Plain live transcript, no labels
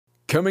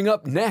Coming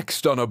up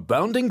next on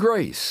Abounding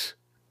Grace.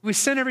 We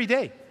sin every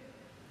day.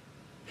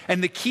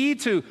 And the key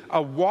to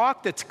a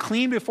walk that's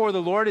clean before the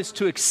Lord is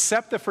to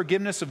accept the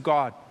forgiveness of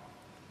God.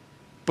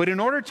 But in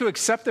order to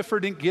accept the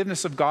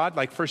forgiveness of God,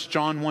 like 1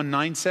 John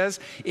 1:9 says,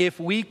 if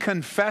we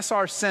confess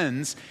our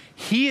sins,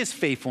 He is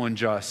faithful and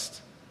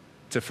just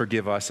to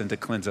forgive us and to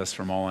cleanse us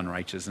from all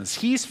unrighteousness.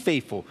 He's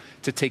faithful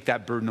to take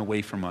that burden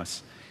away from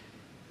us.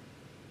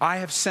 I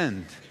have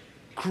sinned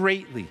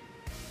greatly.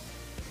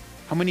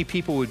 How many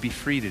people would be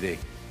free today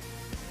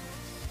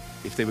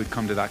if they would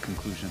come to that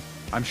conclusion?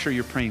 I'm sure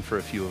you're praying for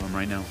a few of them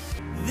right now.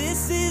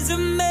 This is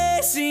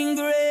amazing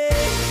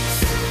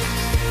grace.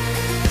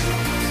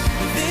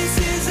 This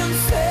is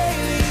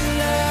unfailing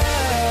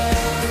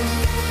love.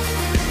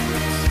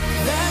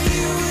 That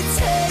you would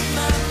take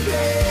my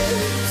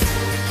place.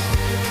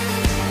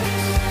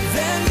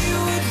 That you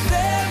would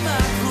bear my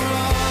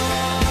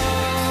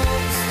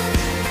cross.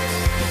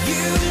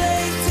 You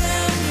laid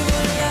down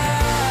your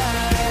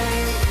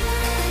life.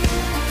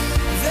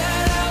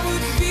 That I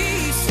would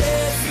be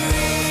set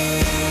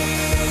free.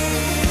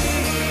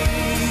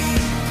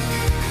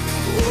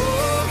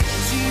 Oh,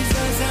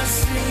 Jesus, I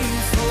sing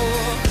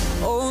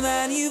for all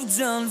that you've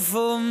done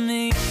for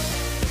me.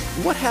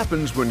 What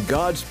happens when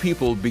God's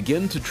people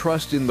begin to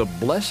trust in the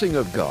blessing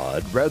of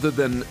God rather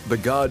than the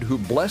God who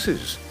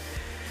blesses?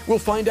 We'll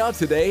find out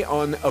today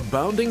on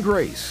Abounding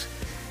Grace.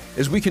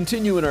 As we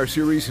continue in our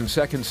series in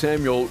 2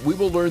 Samuel, we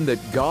will learn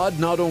that God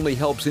not only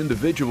helps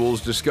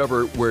individuals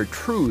discover where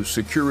true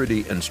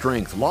security and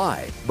strength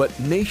lie, but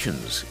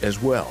nations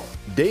as well.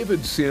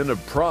 David's sin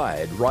of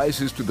pride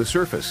rises to the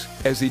surface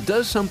as he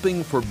does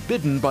something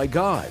forbidden by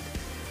God.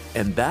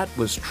 And that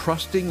was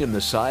trusting in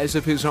the size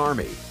of his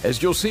army.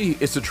 As you'll see,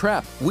 it's a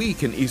trap we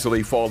can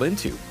easily fall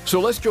into. So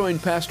let's join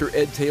Pastor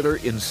Ed Taylor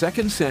in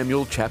 2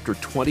 Samuel chapter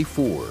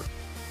 24.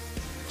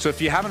 So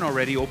if you haven't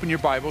already, open your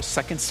Bible.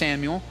 2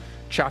 Samuel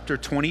chapter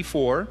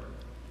 24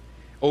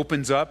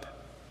 opens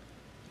up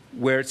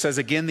where it says,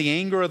 again, the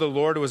anger of the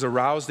Lord was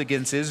aroused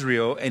against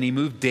Israel, and He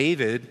moved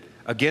David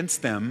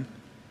against them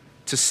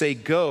to say,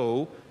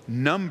 go,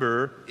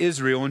 number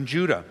Israel and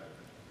Judah.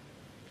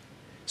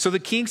 So the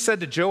king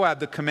said to Joab,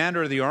 the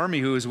commander of the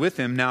army who was with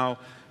him, now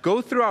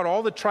go throughout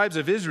all the tribes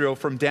of Israel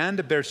from Dan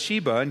to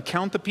Beersheba and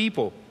count the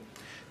people,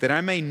 that I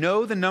may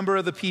know the number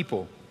of the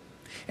people.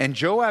 And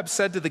Joab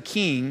said to the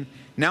king,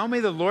 now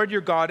may the Lord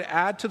your God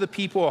add to the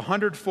people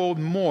 100-fold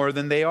more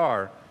than they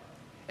are,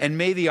 and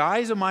may the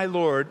eyes of my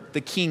lord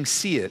the king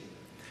see it.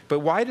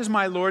 But why does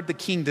my lord the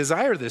king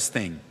desire this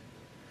thing?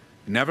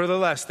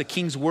 Nevertheless, the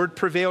king's word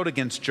prevailed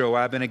against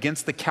Joab and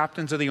against the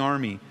captains of the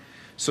army.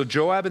 So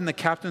Joab and the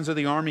captains of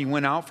the army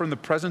went out from the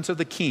presence of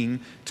the king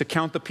to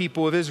count the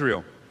people of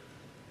Israel.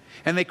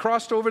 And they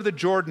crossed over the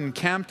Jordan,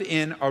 camped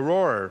in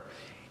Aroer,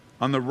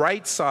 on the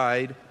right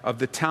side of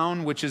the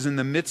town which is in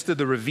the midst of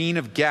the ravine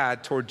of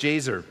Gad toward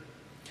Jazer.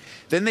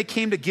 Then they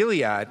came to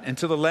Gilead and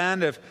to the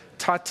land of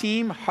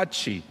Tatim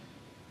Hadshi.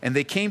 And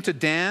they came to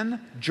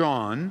Dan,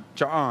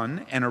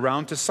 Jaan, and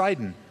around to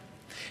Sidon.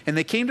 And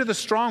they came to the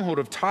stronghold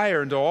of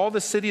Tyre and to all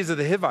the cities of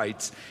the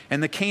Hivites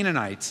and the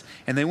Canaanites.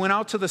 And they went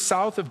out to the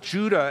south of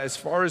Judah as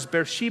far as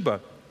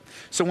Beersheba.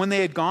 So when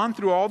they had gone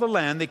through all the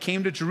land, they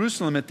came to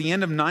Jerusalem at the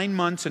end of 9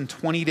 months and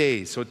 20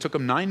 days. So it took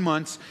them 9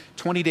 months,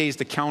 20 days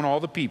to count all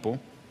the people.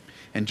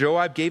 And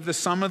Joab gave the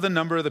sum of the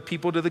number of the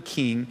people to the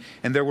king.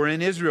 And there were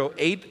in Israel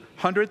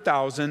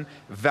 800,000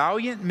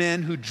 valiant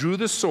men who drew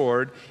the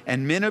sword.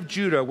 And men of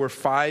Judah were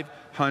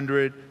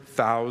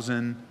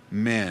 500,000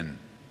 men.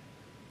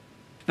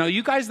 Now,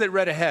 you guys that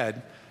read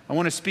ahead, I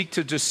want to speak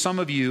to just some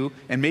of you,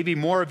 and maybe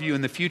more of you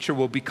in the future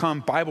will become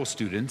Bible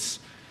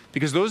students.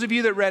 Because those of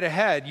you that read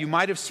ahead, you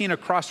might have seen a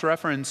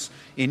cross-reference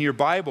in your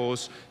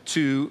Bibles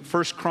to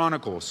 1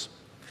 Chronicles.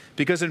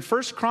 Because in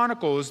 1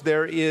 Chronicles,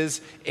 there is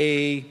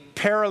a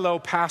parallel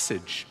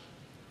passage.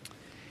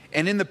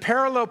 And in the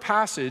parallel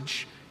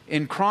passage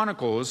in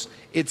Chronicles,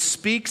 it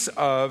speaks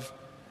of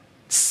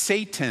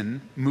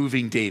Satan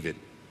moving David.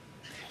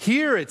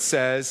 Here it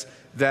says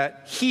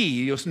that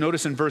you'll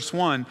notice in verse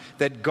 1,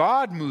 that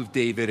God moved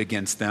David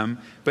against them.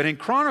 But in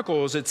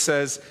Chronicles, it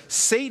says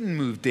Satan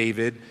moved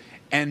David.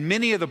 And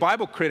many of the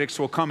Bible critics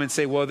will come and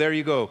say, well, there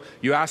you go.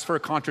 You asked for a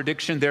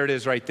contradiction. There it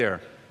is right there.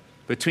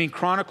 Between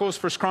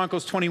Chronicles, 1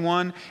 Chronicles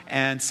 21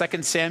 and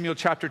 2 Samuel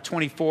chapter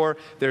 24,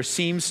 there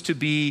seems to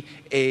be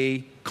a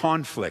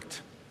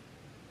conflict.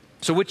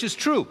 So which is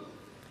true?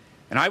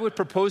 And I would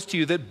propose to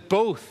you that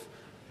both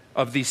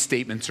of these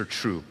statements are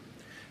true.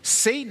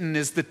 Satan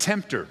is the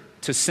tempter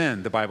to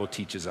sin, the Bible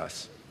teaches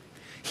us.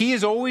 He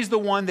is always the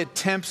one that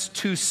tempts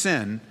to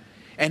sin,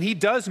 and he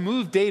does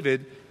move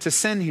David to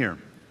sin here.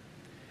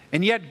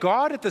 And yet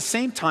God at the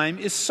same time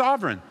is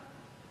sovereign.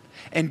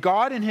 And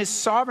God in his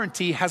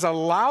sovereignty has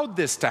allowed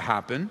this to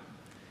happen,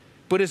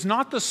 but is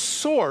not the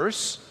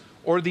source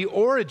or the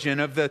origin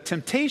of the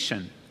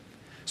temptation.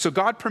 So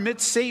God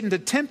permits Satan to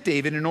tempt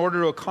David in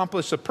order to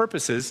accomplish the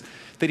purposes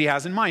that he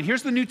has in mind.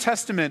 Here's the New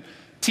Testament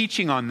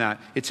teaching on that.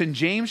 It's in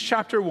James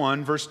chapter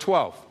 1, verse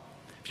 12.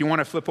 If you want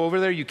to flip over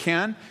there, you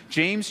can.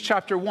 James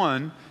chapter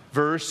 1,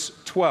 verse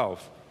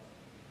 12.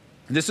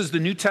 This is the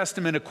New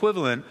Testament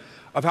equivalent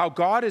of how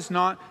God is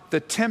not the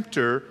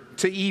tempter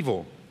to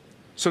evil.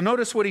 So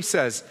notice what he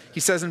says. He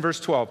says in verse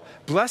 12,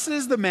 "Blessed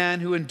is the man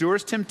who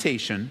endures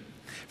temptation,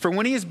 for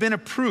when he has been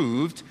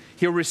approved,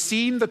 he'll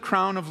receive the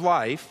crown of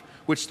life,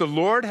 which the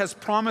Lord has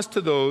promised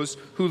to those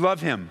who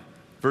love him."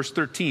 Verse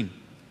 13,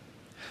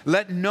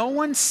 "Let no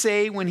one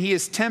say when he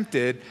is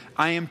tempted,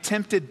 'I am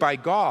tempted by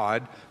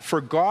God,'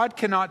 for God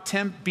cannot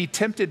be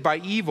tempted by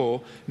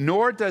evil,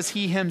 nor does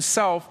he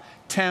himself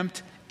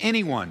tempt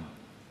anyone.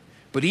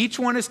 But each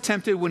one is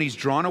tempted when he's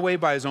drawn away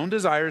by his own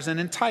desires and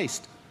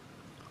enticed.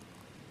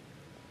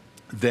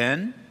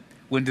 Then,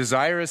 when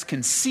desire is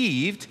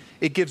conceived,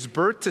 it gives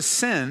birth to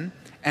sin,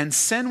 and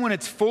sin, when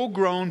it's full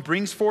grown,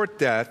 brings forth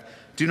death.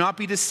 Do not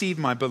be deceived,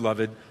 my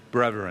beloved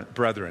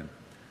brethren."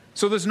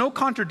 So there's no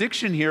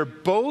contradiction here.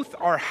 Both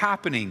are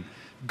happening.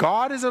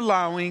 God is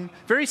allowing,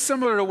 very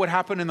similar to what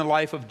happened in the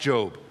life of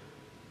Job.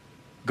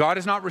 God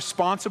is not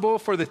responsible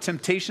for the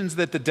temptations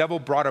that the devil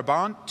brought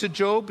about to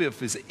Job, of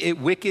his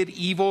wicked,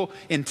 evil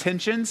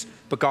intentions,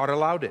 but God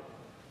allowed it.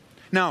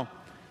 Now,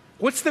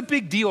 what's the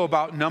big deal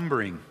about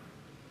numbering?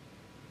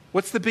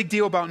 What's the big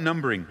deal about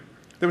numbering?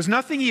 There was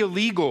nothing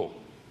illegal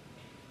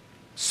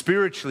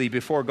spiritually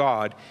before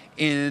God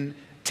in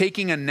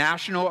taking a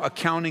national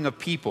accounting of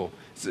people.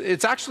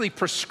 It's actually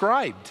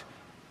prescribed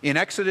in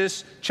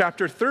Exodus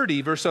chapter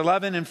 30, verse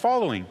 11 and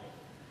following.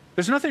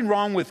 There's nothing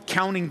wrong with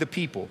counting the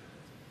people.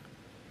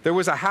 There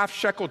was a half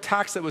shekel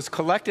tax that was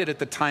collected at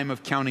the time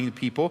of counting the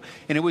people,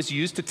 and it was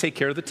used to take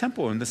care of the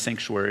temple and the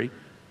sanctuary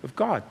of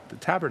God, the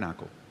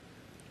tabernacle.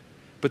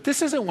 But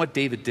this isn't what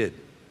David did.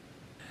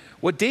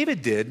 What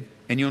David did,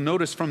 and you'll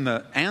notice from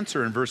the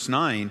answer in verse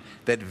 9,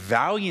 that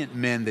valiant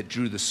men that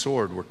drew the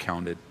sword were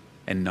counted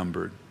and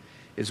numbered,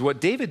 is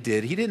what David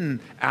did. He didn't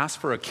ask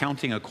for a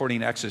counting according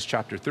to Exodus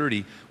chapter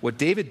 30. What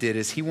David did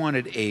is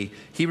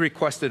he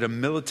requested a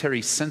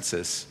military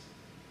census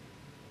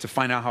to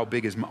find out how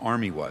big his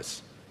army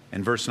was.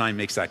 And verse 9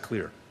 makes that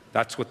clear.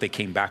 That's what they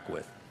came back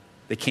with.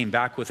 They came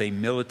back with a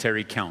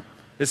military count.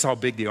 This is how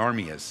big the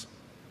army is.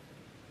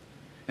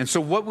 And so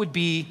what would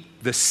be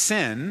the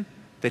sin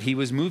that he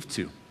was moved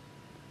to?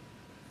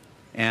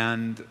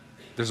 And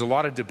there's a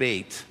lot of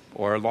debate,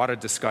 or a lot of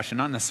discussion,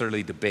 not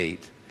necessarily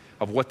debate,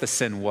 of what the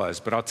sin was.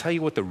 But I'll tell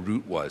you what the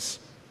root was.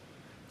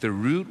 The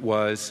root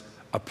was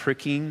a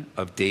pricking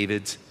of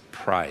David's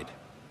pride.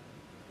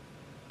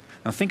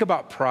 Now think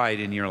about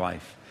pride in your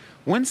life.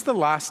 When's the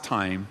last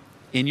time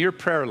in your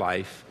prayer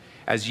life,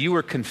 as you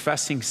were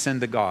confessing sin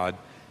to God,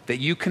 that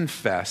you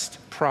confessed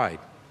pride?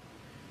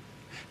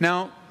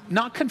 Now,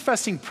 not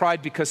confessing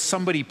pride because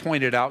somebody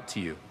pointed out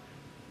to you,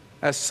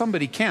 as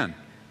somebody can.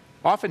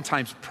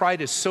 Oftentimes,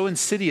 pride is so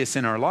insidious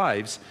in our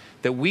lives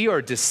that we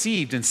are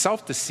deceived and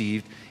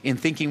self-deceived in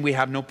thinking we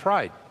have no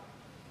pride.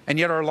 And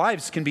yet our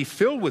lives can be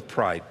filled with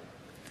pride.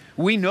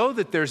 We know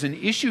that there's an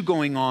issue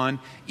going on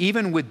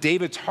even with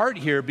David's heart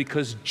here,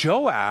 because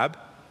Joab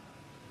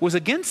was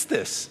against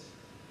this.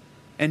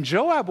 And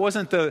Joab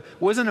wasn't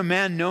a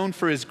man known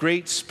for his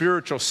great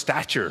spiritual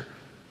stature.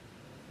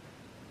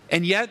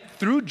 And yet,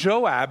 through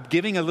Joab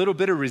giving a little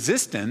bit of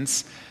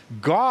resistance,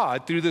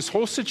 God, through this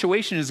whole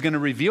situation, is going to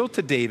reveal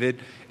to David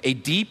a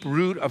deep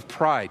root of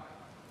pride.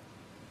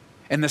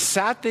 And the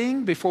sad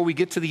thing, before we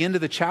get to the end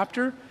of the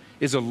chapter,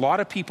 is a lot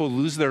of people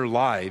lose their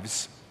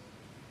lives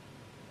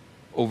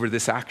over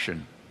this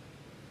action.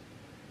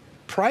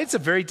 Pride's a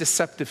very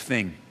deceptive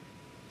thing,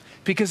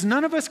 because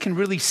none of us can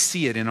really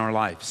see it in our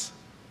lives.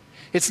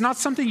 It's not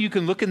something you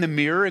can look in the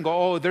mirror and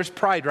go, "Oh, there's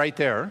pride right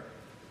there."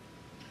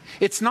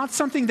 It's not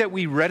something that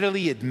we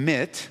readily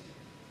admit.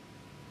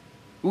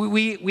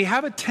 We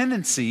have a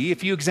tendency,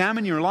 if you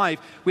examine your life,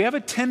 we have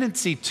a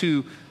tendency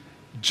to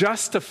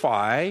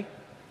justify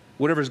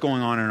whatever's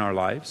going on in our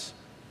lives.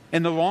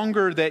 And the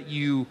longer that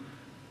you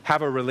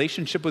have a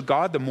relationship with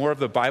God, the more of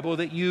the Bible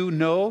that you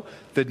know,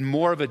 the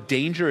more of a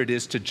danger it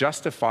is to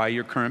justify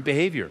your current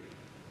behavior.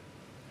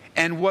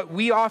 And what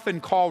we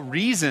often call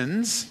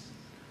reasons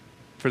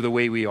for the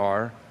way we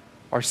are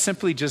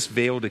simply just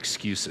veiled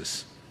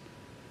excuses.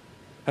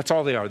 That's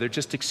all they are. They're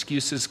just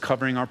excuses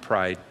covering our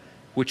pride,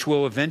 which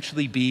will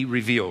eventually be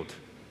revealed.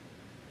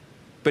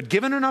 But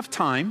given enough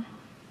time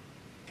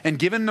and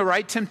given the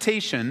right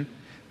temptation,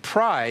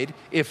 pride,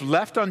 if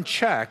left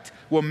unchecked,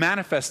 will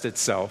manifest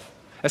itself,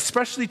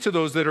 especially to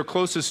those that are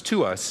closest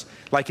to us,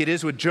 like it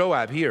is with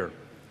Joab here.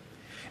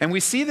 And we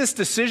see this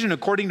decision,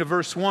 according to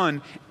verse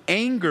 1,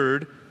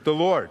 angered the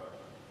Lord.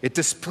 It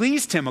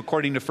displeased him,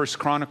 according to 1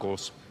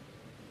 Chronicles,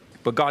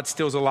 but God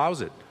still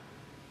allows it.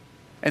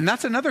 And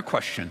that's another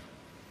question.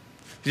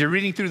 If you're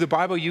reading through the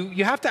Bible,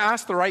 you have to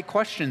ask the right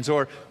questions,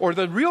 or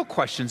the real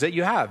questions that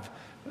you have.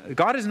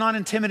 God is not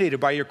intimidated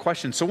by your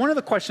questions. So one of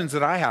the questions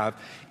that I have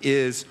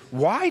is,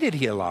 why did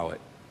he allow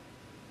it?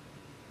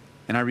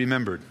 And I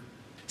remembered,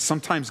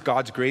 sometimes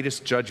God's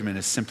greatest judgment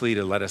is simply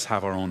to let us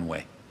have our own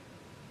way.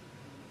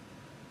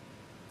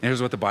 And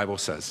here's what the Bible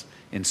says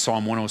in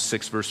Psalm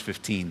 106, verse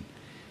 15.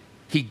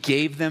 He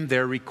gave them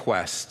their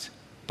request,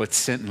 but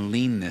sent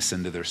leanness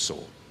into their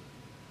soul.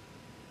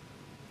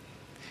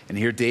 And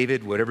here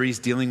David, whatever he's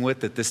dealing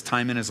with at this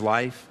time in his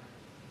life,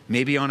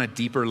 maybe on a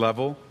deeper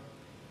level,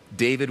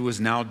 David was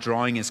now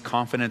drawing his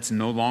confidence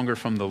no longer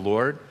from the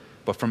Lord,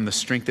 but from the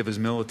strength of his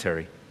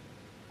military,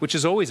 which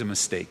is always a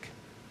mistake.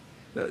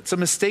 It's a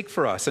mistake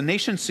for us. A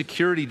nation's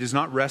security does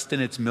not rest in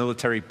its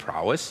military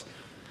prowess.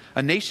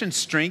 A nation's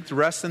strength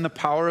rests in the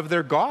power of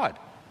their God.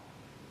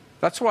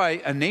 That's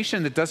why a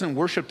nation that doesn't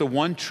worship the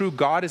one true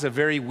God is a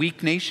very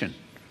weak nation,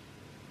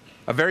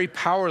 a very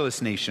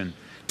powerless nation,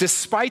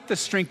 despite the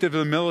strength of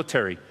the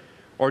military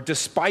or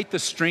despite the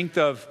strength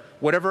of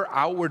whatever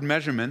outward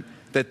measurement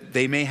that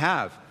they may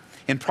have.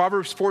 In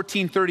Proverbs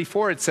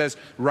 14:34, it says,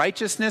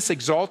 righteousness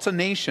exalts a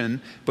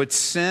nation, but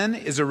sin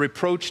is a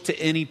reproach to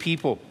any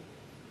people.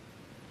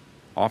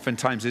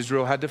 Oftentimes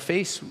Israel had to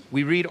face,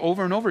 we read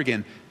over and over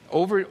again,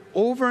 over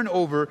and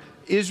over,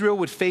 Israel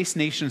would face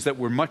nations that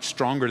were much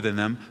stronger than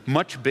them,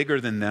 much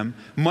bigger than them,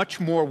 much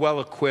more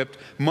well-equipped,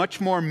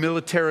 much more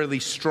militarily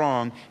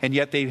strong, and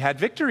yet they had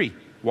victory.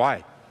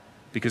 Why?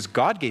 Because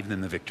God gave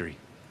them the victory.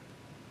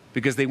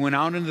 Because they went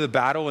out into the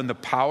battle in the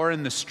power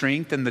and the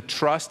strength and the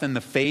trust and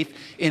the faith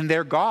in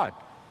their God.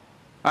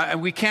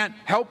 And we can't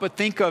help but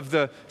think of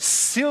the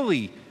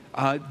silly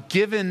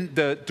given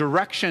the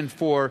direction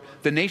for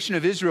the nation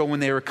of Israel when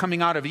they were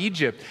coming out of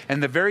Egypt,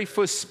 and the very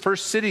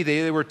first city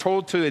they were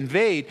told to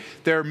invade,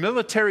 their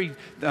military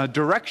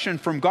direction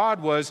from God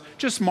was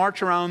just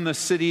march around the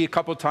city a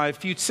couple times,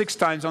 6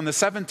 times. On the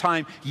 7th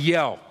time,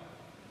 yell.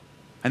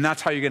 And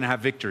that's how you're going to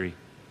have victory.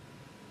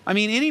 I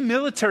mean, any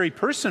military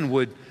person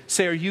would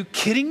say, are you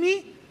kidding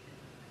me?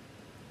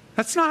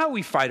 That's not how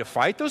we fight a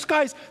fight. Those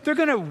guys, they're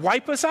going to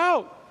wipe us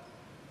out.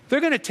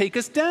 They're going to take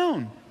us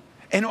down.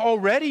 And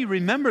already,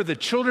 remember, the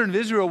children of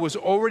Israel was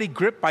already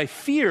gripped by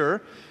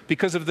fear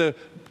because of the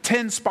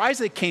 10 spies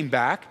that came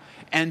back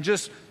and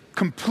just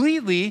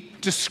completely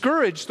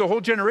discouraged the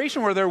whole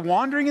generation where they're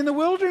wandering in the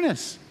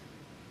wilderness.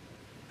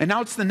 And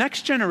now it's the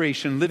next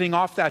generation living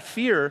off that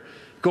fear,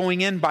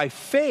 going in by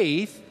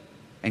faith,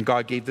 and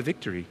God gave the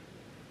victory.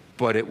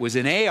 But it was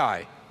in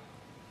Ai,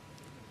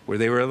 where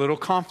they were a little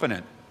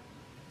confident,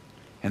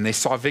 and they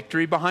saw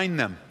victory behind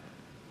them,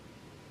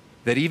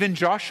 that even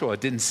Joshua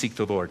didn't seek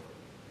the Lord.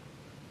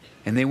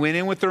 And they went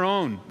in with their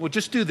own. We'll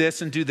just do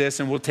this,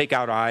 and we'll take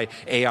out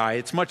Ai.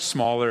 It's much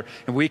smaller.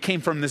 And we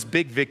came from this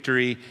big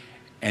victory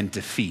and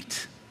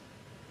defeat.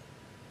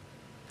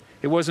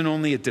 It wasn't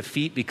only a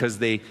defeat because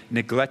they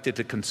neglected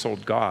to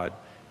consult God,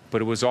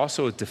 but it was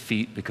also a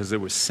defeat because there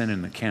was sin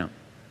in the camp.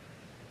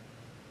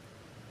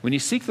 When you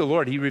seek the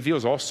Lord, He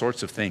reveals all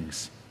sorts of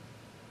things.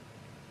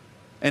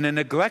 And a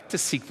neglect to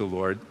seek the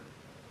Lord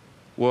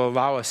will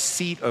allow a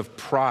seat of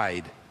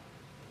pride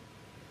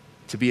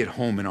to be at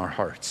home in our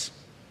hearts.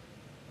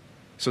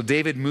 So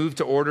David moved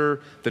to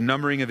order the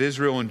numbering of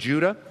Israel and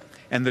Judah,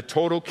 and the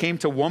total came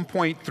to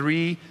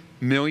 1.3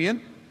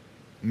 million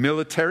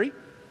military.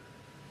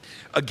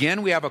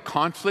 Again, we have a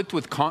conflict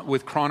with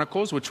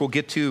Chronicles, which we'll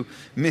get to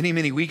many,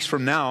 many weeks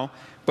from now.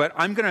 But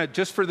I'm going to,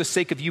 just for the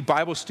sake of you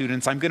Bible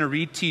students, I'm going to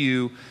read to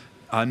you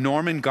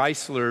Norman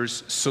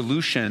Geisler's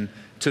solution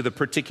to the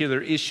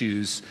particular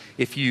issues.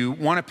 If you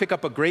want to pick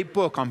up a great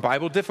book on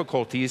Bible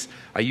difficulties,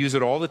 I use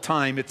it all the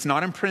time. It's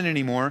not in print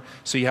anymore,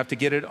 so you have to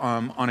get it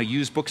on a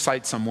used book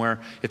site somewhere.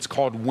 It's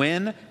called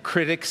When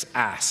Critics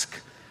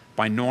Ask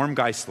by Norm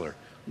Geisler.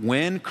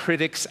 When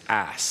Critics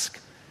Ask.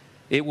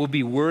 It will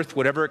be worth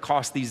whatever it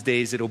costs these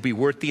days. It'll be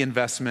worth the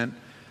investment.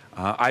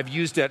 I've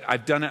used it.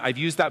 I've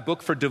used that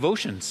book for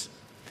devotions.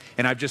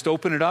 And I've just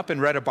opened it up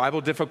and read a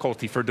Bible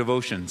difficulty for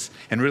devotions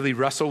and really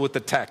wrestle with the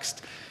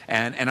text.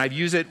 And I've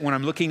used it when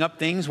I'm looking up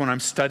things, when I'm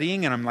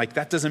studying, and I'm like,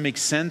 that doesn't make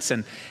sense.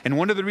 And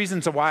one of the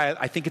reasons why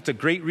I think it's a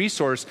great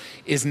resource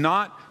is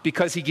not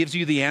because he gives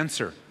you the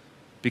answer.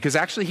 Because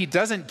actually he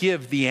doesn't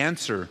give the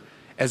answer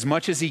as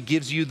much as he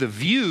gives you the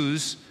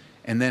views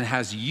and then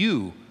has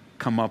you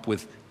come up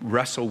with,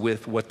 wrestle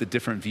with what the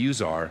different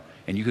views are,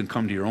 and you can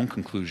come to your own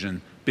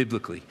conclusion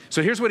biblically.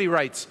 So here's what he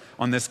writes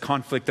on this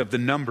conflict of the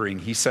numbering.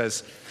 He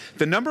says,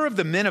 the number of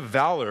the men of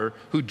valor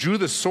who drew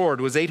the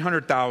sword was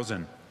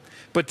 800,000,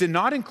 but did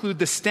not include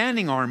the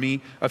standing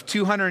army of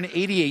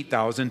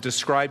 288,000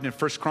 described in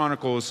 1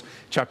 Chronicles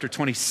chapter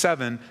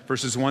 27,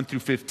 verses 1 through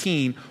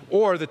 15,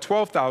 or the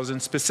 12,000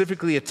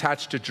 specifically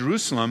attached to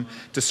Jerusalem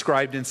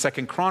described in 2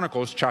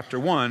 Chronicles chapter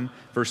 1,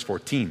 verse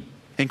 14.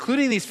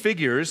 Including these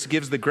figures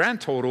gives the grand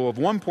total of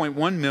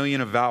 1.1 million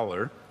of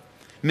valor,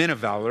 men of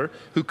valor,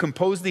 who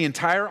composed the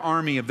entire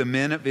army of the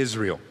men of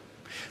Israel.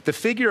 The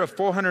figure of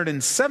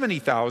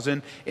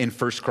 470,000 in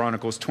 1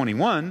 Chronicles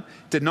 21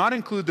 did not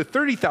include the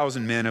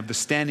 30,000 men of the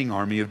standing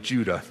army of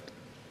Judah.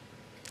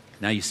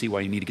 Now you see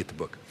why you need to get the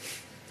book.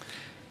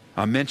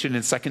 Mentioned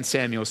in 2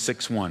 Samuel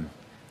 6:1.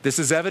 This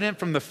is evident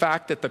from the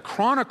fact that the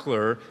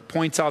chronicler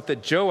points out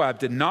that Joab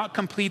did not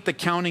complete the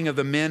counting of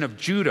the men of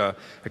Judah,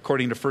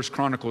 according to 1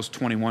 Chronicles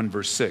 21,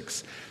 verse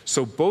 6.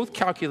 So both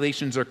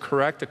calculations are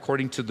correct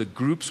according to the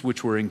groups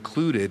which were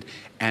included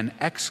and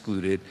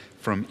excluded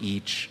from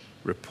each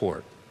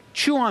report.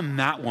 Chew on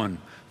that one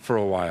for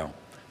a while.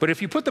 But if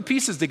you put the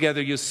pieces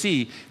together, you'll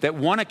see that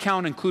one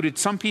account included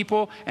some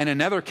people and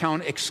another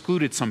account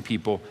excluded some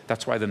people.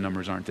 That's why the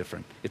numbers aren't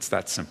different. It's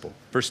that simple.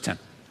 Verse 10.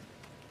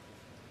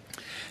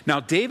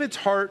 Now David's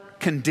heart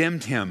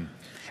condemned him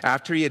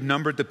after he had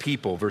numbered the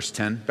people. Verse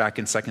 10, back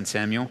in 2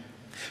 Samuel.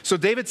 So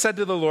David said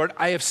to the Lord,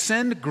 I have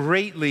sinned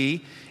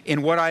greatly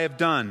in what I have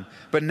done.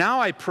 But now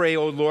I pray,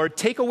 O Lord,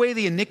 take away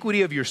the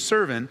iniquity of your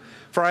servant,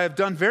 for I have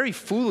done very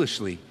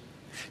foolishly.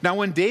 Now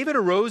when David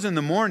arose in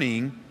the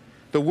morning,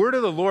 the word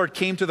of the Lord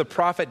came to the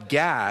prophet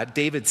Gad,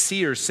 David's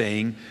seer,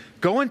 saying,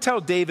 Go and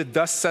tell David,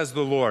 thus says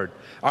the Lord,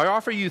 I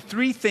offer you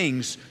 3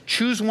 things.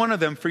 Choose one of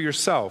them for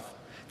yourself,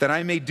 that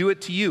I may do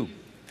it to you.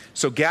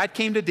 So Gad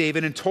came to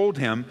David and told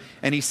him,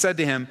 and he said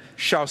to him,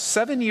 Shall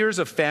 7 years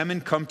of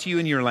famine come to you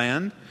in your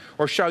land?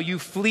 Or shall you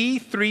flee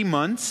 3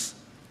 months?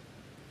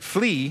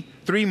 Flee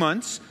 3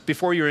 months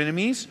before your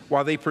enemies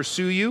while they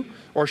pursue you?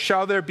 Or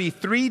shall there be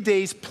 3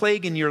 days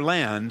plague in your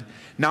land?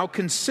 Now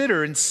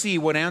consider and see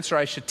what answer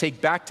I should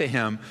take back to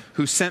him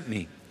who sent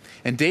me.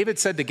 And David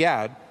said to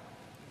Gad,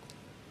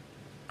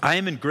 I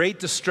am in great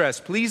distress.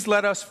 Please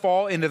let us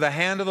fall into the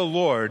hand of the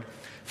Lord,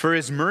 for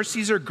his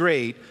mercies are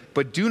great,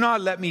 but do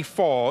not let me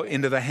fall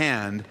into the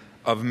hand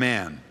of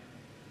man.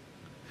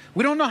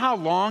 We don't know how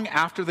long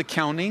after the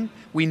counting.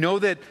 We know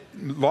that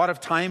a lot of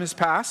time has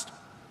passed.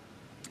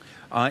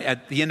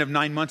 At the end of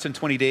 9 months and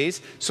 20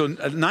 days. So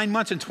 9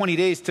 months and 20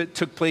 days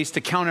took place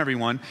to count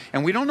everyone.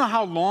 And we don't know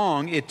how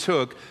long it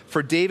took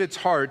for David's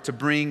heart to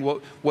bring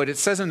what it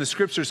says in the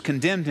scriptures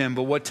condemned him,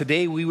 but what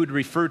today we would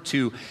refer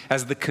to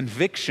as the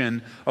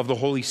conviction of the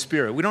Holy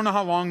Spirit. We don't know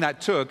how long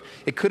that took.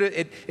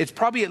 It's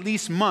probably at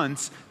least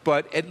months,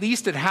 but at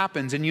least it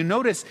happens. And you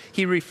notice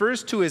he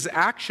refers to his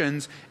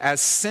actions as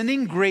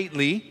sinning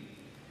greatly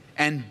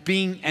and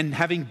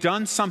having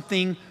done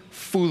something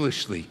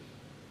foolishly.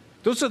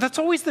 That's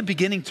always the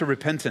beginning to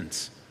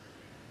repentance.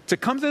 To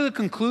come to the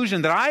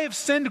conclusion that I have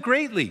sinned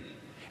greatly.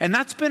 And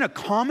that's been a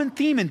common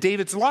theme in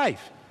David's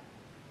life.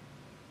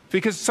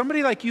 Because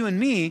somebody like you and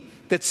me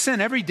that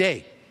sin every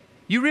day,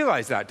 you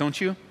realize that,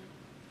 don't you?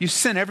 You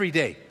sin every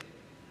day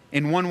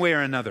in one way or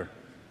another.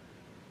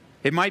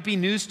 It might be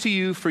news to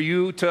you for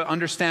you to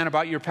understand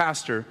about your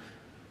pastor,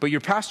 but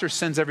your pastor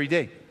sins every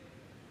day,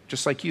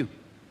 just like you.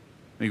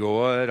 And you go,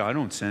 what? I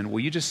don't sin. Well,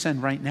 you just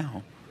sin right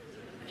now.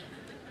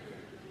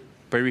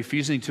 By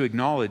refusing to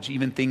acknowledge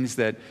even things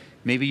that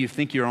maybe you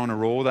think you're on a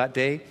roll that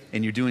day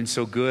and you're doing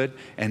so good,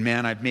 and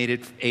man, I've made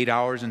it 8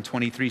 hours and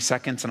 23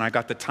 seconds and I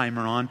got the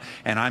timer on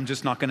and I'm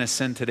just not going to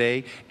sin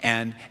today.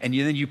 And then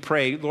you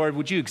pray, Lord,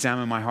 would you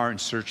examine my heart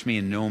and search me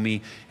and know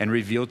me and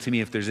reveal to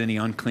me if there's any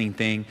unclean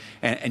thing?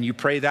 And you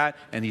pray that,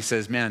 and he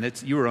says, man,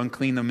 you were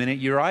unclean the minute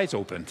your eyes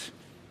opened.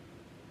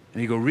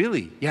 And you go,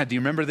 really? Yeah, do you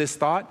remember this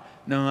thought?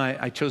 No,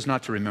 I chose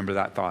not to remember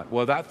that thought.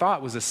 Well, that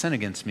thought was a sin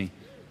against me.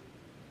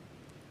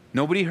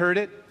 Nobody heard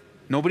it.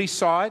 Nobody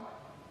saw it.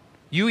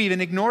 You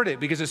even ignored it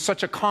because it's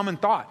such a common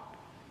thought.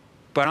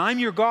 But I'm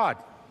your God.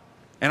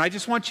 And I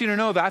just want you to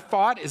know that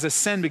thought is a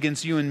sin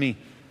against you and me.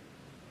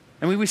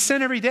 And we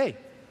sin every day.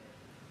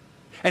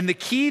 And the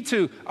key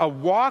to a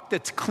walk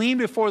that's clean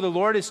before the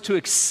Lord is to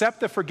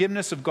accept the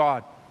forgiveness of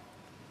God.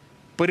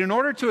 But in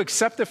order to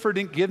accept the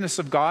forgiveness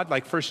of God,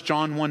 like 1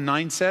 John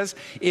 1:9 says,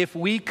 if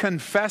we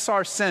confess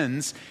our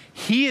sins,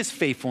 he is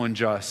faithful and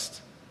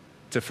just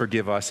to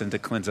forgive us and to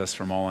cleanse us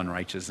from all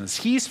unrighteousness.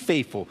 He's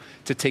faithful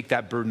to take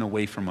that burden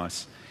away from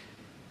us.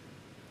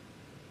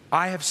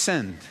 I have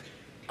sinned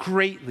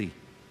greatly.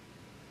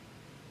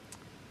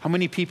 How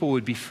many people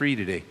would be free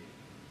today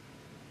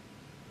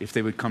if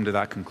they would come to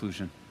that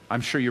conclusion?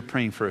 I'm sure you're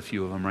praying for a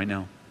few of them right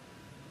now.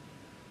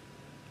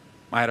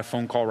 I had a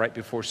phone call right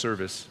before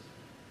service.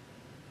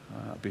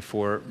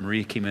 Before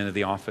Marie came into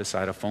the office,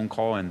 I had a phone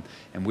call and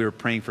we were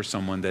praying for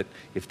someone that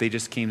if they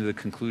just came to the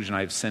conclusion,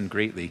 I've sinned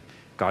greatly,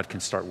 God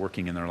can start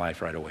working in their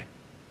life right away.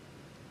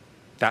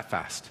 That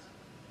fast.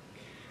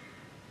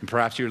 And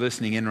perhaps you're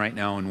listening in right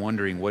now and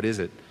wondering, what is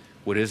it?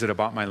 What is it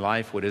about my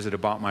life? What is it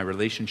about my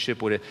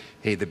relationship?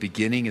 Hey, the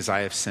beginning is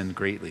I have sinned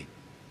greatly.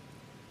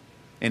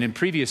 And in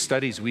previous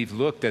studies, we've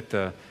looked at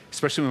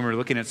especially when we're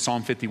looking at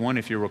Psalm 51,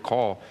 if you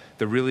recall,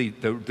 the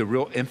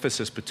real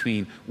emphasis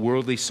between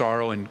worldly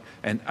sorrow and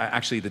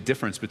actually the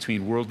difference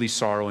between worldly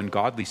sorrow and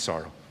godly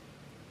sorrow.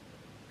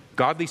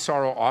 Godly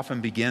sorrow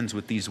often begins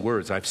with these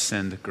words, I've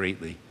sinned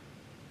greatly.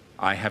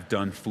 I have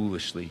done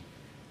foolishly.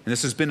 And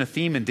this has been a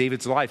theme in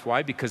David's life.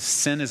 Why? Because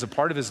sin is a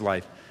part of his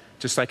life,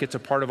 just like it's a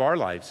part of our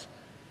lives.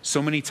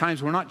 So many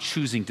times we're not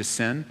choosing to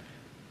sin,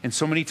 and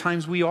so many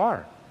times we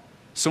are.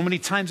 So many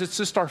times it's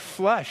just our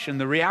flesh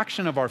and the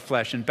reaction of our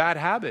flesh and bad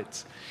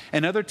habits.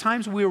 And other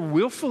times we are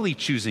willfully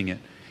choosing it,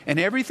 and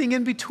everything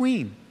in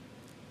between.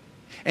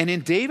 And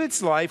in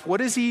David's life,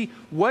 what is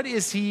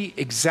he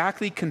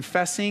exactly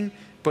confessing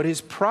but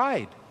his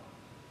pride?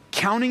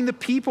 Counting the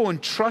people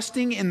and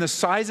trusting in the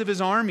size of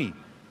his army.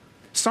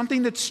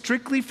 Something that's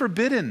strictly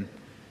forbidden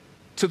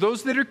to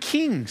those that are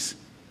kings.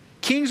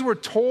 Kings were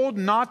told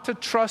not to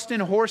trust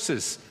in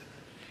horses.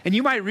 And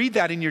you might read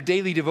that in your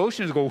daily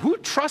devotions and go, who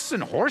trusts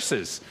in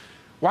horses?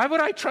 Why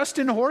would I trust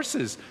in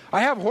horses?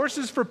 I have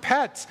horses for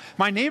pets.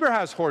 My neighbor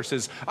has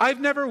horses.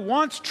 I've never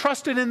once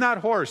trusted in that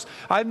horse.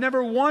 I've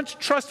never once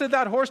trusted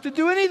that horse to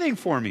do anything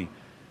for me.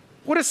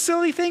 What a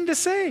silly thing to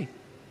say.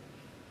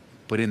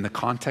 But in the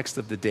context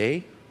of the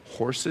day,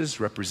 horses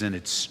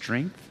represented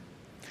strength.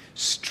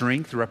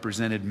 Strength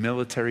represented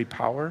military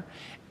power.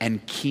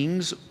 And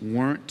kings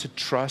weren't to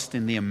trust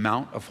in the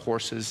amount of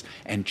horses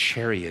and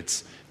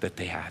chariots that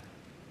they had.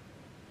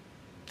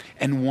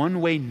 And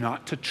one way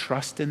not to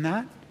trust in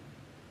that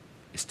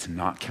is to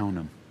not count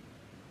them.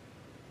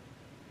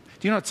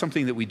 Do you know it's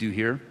something that we do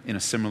here in a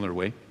similar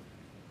way?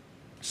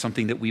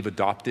 Something that we've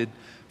adopted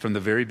from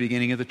the very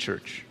beginning of the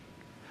church.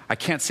 I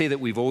can't say that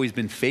we've always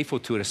been faithful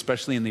to it,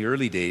 especially in the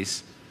early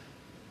days.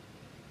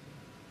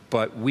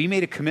 But we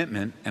made a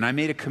commitment, and I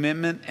made a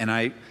commitment, and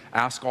I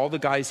ask all the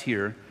guys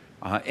here,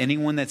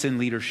 anyone that's in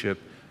leadership,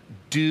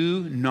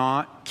 do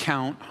not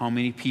count how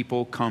many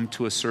people come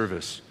to a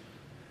service.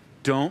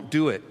 Don't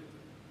do it.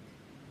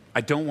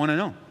 I don't want to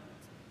know.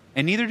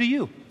 And neither do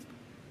you.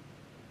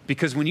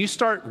 Because when you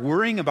start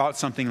worrying about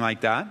something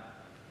like that,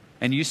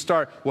 and you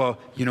start, well,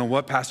 you know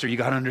what, Pastor, you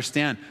got to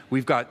understand,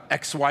 we've got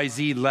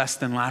XYZ less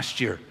than last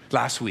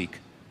week.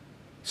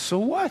 So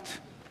what?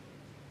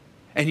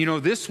 And you know,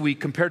 this week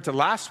compared to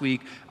last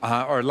week,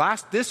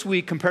 this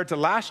week compared to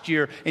last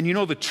year, and you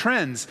know the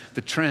trends.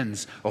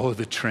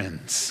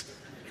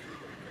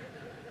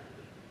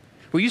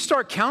 Well, you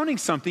start counting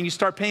something, you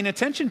start paying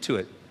attention to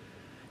it.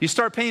 You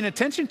start paying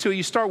attention to it,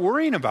 you start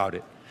worrying about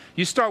it.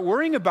 You start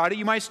worrying about it,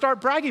 you might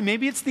start bragging.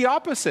 Maybe it's the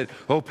opposite.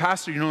 Oh,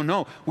 Pastor, you don't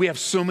know. We have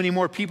so many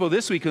more people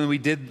this week than we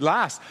did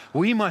last.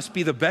 We must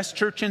be the best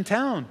church in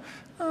town.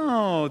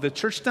 Oh, the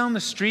church down the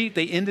street,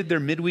 they ended their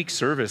midweek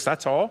service.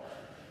 That's all.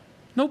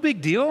 No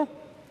big deal.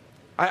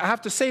 I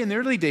have to say, in the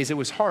early days, it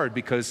was hard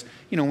because,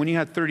 you know, when you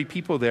had 30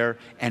 people there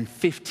and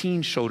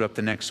 15 showed up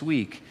the next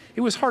week,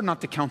 it was hard not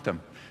to count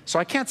them. So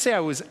I can't say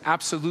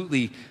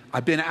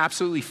I've been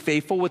absolutely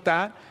faithful with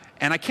that.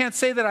 And I can't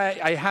say that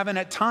I haven't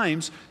at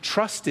times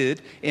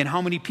trusted in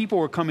how many people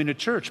were coming to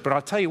church. But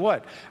I'll tell you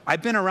what,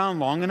 I've been around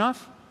long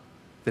enough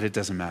that it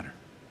doesn't matter.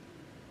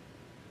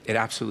 It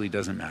absolutely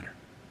doesn't matter.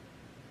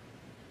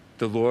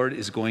 The Lord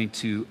is going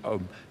to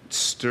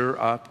stir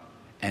up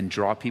and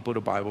draw people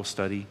to Bible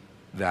study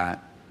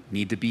that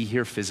need to be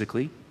here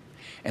physically.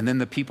 And then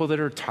the people that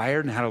are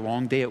tired and had a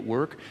long day at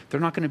work, they're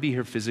not going to be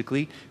here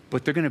physically,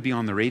 but they're going to be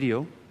on the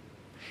radio.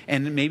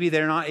 And maybe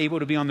they're not able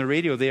to be on the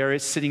radio. They are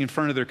sitting in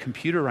front of their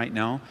computer right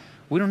now.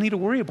 We don't need to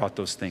worry about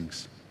those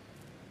things.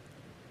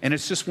 And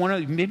it's just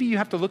maybe you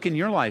have to look in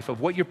your life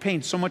of what you're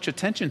paying so much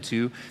attention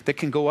to that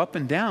can go up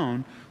and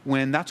down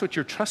when that's what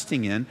you're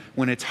trusting in.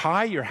 When it's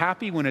high, you're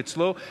happy. When it's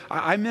low,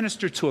 I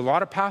minister to a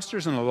lot of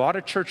pastors and a lot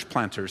of church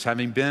planters,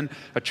 having been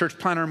a church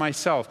planter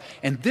myself.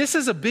 And this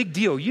is a big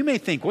deal. You may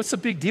think, what's the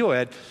big deal,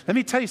 Ed? Let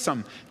me tell you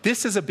something.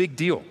 This is a big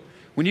deal.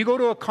 When you go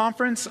to a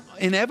conference,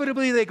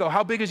 inevitably they go,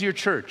 how big is your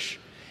church?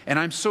 And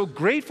I'm so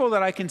grateful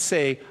that I can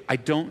say, I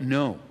don't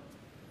know.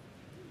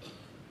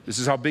 This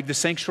is how big the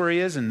sanctuary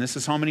is, and this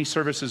is how many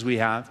services we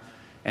have,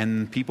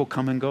 and people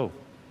come and go.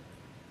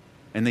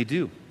 And they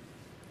do.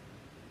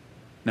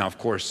 Now, of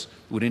course,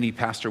 would any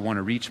pastor want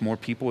to reach more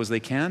people as they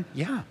can?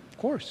 Yeah, of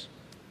course.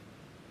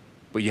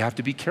 But you have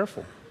to be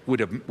careful.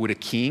 Would a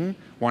king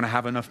want to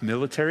have enough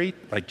military,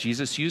 like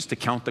Jesus used, to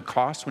count the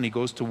cost when he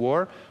goes to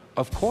war?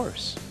 Of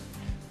course.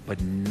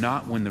 But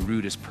not when the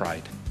root is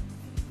pride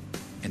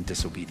and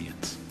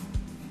disobedience.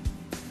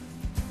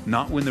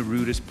 Not when the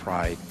root is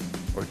pride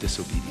or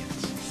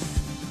disobedience.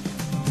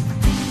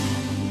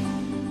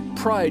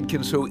 Pride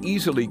can so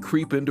easily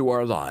creep into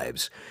our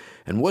lives.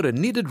 And what a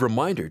needed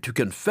reminder to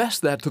confess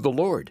that to the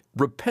Lord,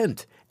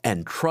 repent,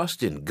 and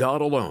trust in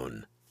God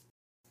alone.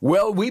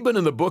 Well, we've been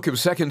in the book of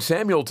 2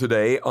 Samuel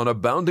today on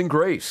Abounding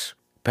Grace.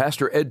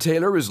 Pastor Ed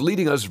Taylor is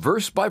leading us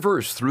verse by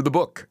verse through the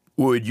book.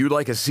 Would you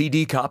like a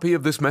CD copy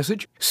of this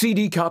message?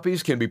 CD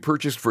copies can be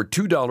purchased for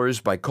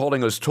 $2 by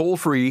calling us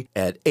toll-free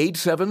at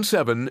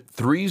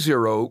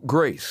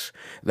 877-30-GRACE.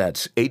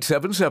 That's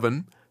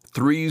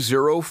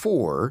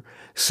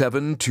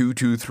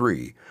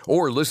 877-304-7223.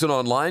 Or listen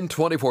online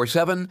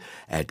 24/7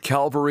 at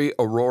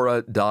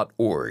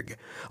calvaryaurora.org.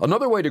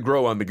 Another way to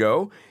grow on the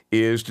go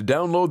is to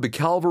download the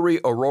Calvary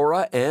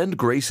Aurora and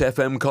Grace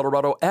FM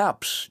Colorado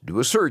apps. Do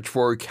a search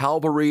for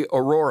Calvary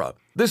Aurora.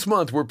 This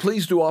month, we're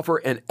pleased to offer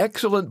an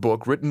excellent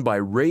book written by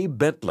Ray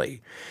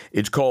Bentley.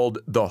 It's called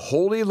The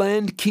Holy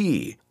Land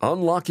Key,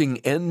 Unlocking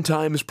End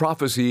Times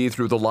Prophecy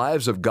Through the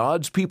Lives of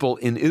God's People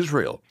in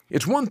Israel.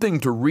 It's one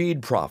thing to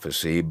read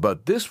prophecy,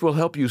 but this will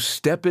help you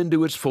step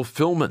into its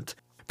fulfillment.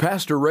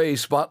 Pastor Ray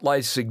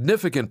spotlights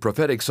significant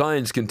prophetic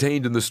signs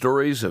contained in the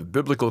stories of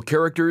biblical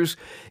characters,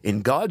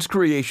 in God's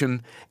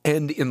creation,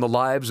 and in the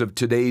lives of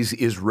today's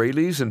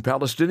Israelis and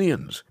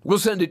Palestinians. We'll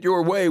send it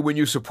your way when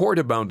you support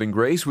Abounding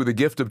Grace with a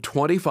gift of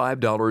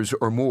 $25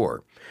 or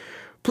more.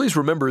 Please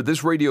remember,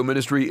 this radio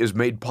ministry is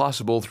made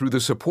possible through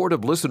the support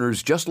of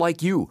listeners just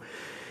like you.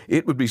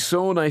 It would be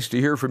so nice to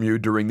hear from you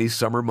during these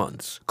summer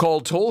months.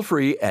 Call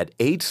toll-free at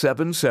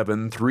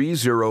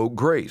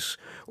 877-30-GRACE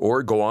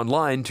or go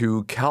online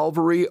to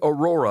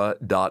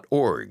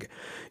calvaryaurora.org.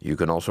 You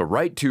can also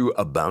write to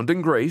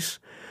Abounding Grace,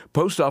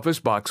 Post Office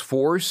Box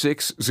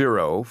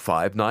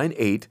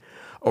 460598,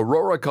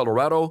 Aurora,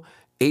 Colorado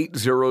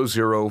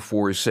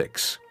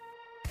 80046.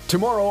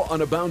 Tomorrow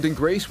on Abounding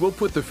Grace, we'll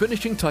put the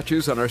finishing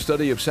touches on our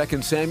study of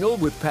 2 Samuel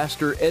with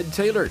Pastor Ed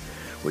Taylor.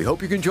 We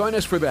hope you can join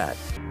us for that.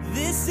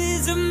 This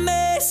is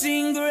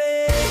amazing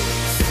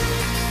grace.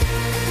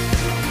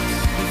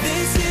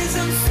 This is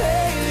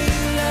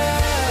unfailing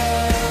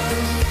love.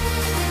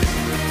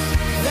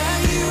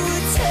 That you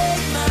would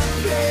take my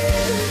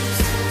place.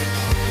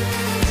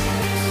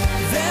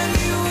 That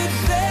you would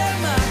bear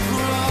my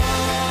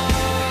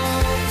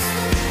cross.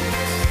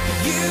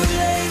 You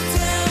laid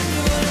down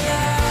your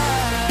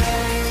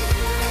life.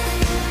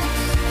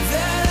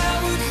 That I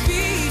would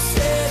be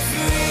set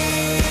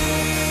free.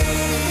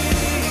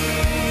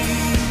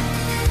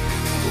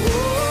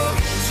 Oh,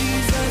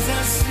 Jesus,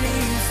 I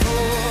sing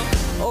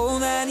for all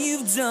that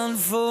you've done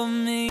for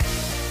me.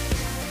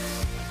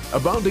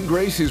 Abounding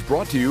Grace is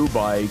brought to you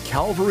by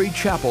Calvary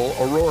Chapel,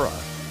 Aurora.